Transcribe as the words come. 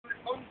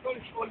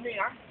call me,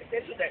 huh? I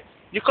tell you that.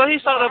 You call him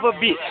son of a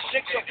bitch.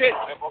 Shake your face.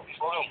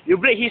 You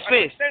break his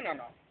face. Understand or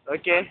not?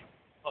 Okay.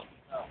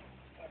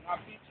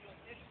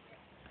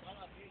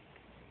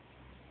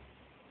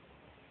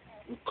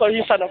 You call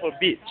him son of a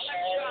bitch.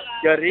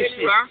 You're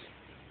racist.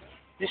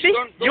 You see?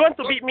 You want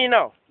to beat me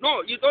now?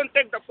 No, you don't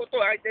take the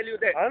photo. I tell you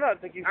that. I'm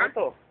not taking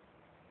photo.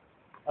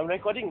 I'm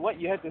recording what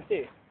you have to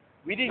say.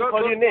 We didn't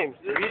call you names.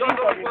 We didn't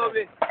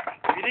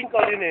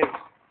call you names.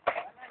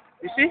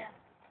 You see?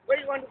 Where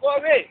you want to go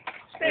away?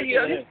 Stay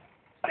here.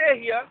 Stay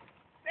here.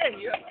 Stay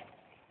here.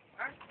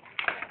 Huh?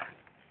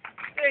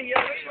 Stay here.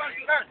 Where you want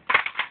to run?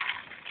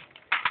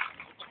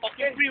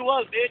 Fucking free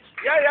world, bitch.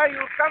 Yeah,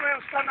 you come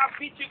and son of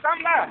bitch. You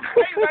come now.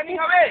 Why you running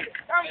away?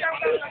 Come.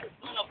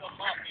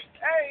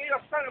 Hey,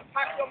 your son of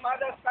fuck your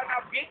mother, son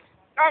of bitch.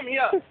 Come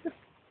here.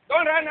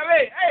 Don't run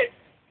away. Hey,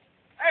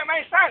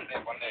 my son.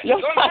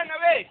 Don't run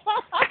away.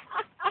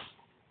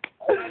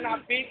 Son of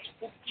bitch.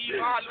 Puki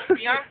malu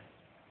ya.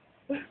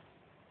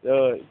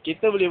 So,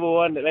 kita boleh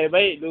berbual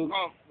baik-baik lu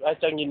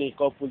macam gini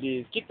kau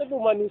polis. Kita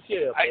pun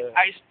manusia apa.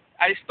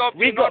 I stop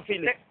we you got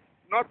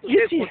not to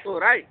take photo,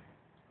 right?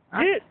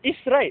 Yeah, it's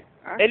right.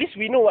 At least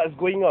we know what's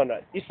going on.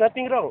 Right? It's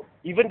nothing wrong.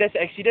 Even there's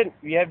an accident,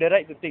 we have the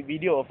right to take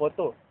video or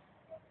photo.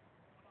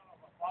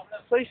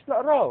 So it's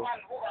not wrong.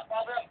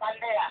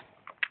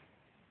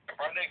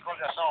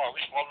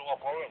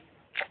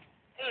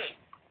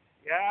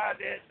 Yeah,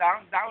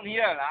 down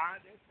here lah.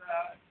 There's